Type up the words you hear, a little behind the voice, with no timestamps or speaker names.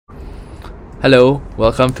Hello,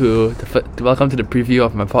 welcome to the preview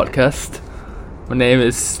of my podcast. My name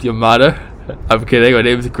is your mother. I'm kidding. My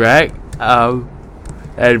name is Greg. And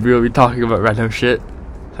we'll be talking about random shit,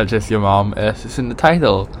 such as your mom, as it's in the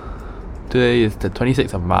title. Today is the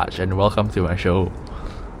 26th of March, and welcome to my show.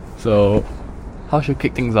 So, how should we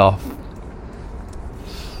kick things off?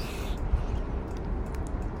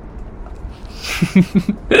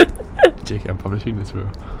 Jake, I'm publishing this, bro.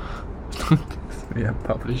 Yeah, I'm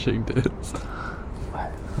publishing this.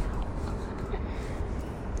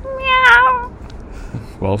 Meow.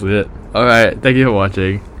 Well said. Alright, thank you for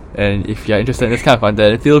watching. And if you're interested in this kind of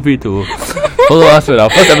content, feel free to follow us when our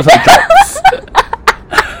first episode drops.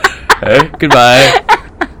 Hey, goodbye.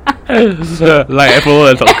 Like, follow,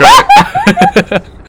 and subscribe.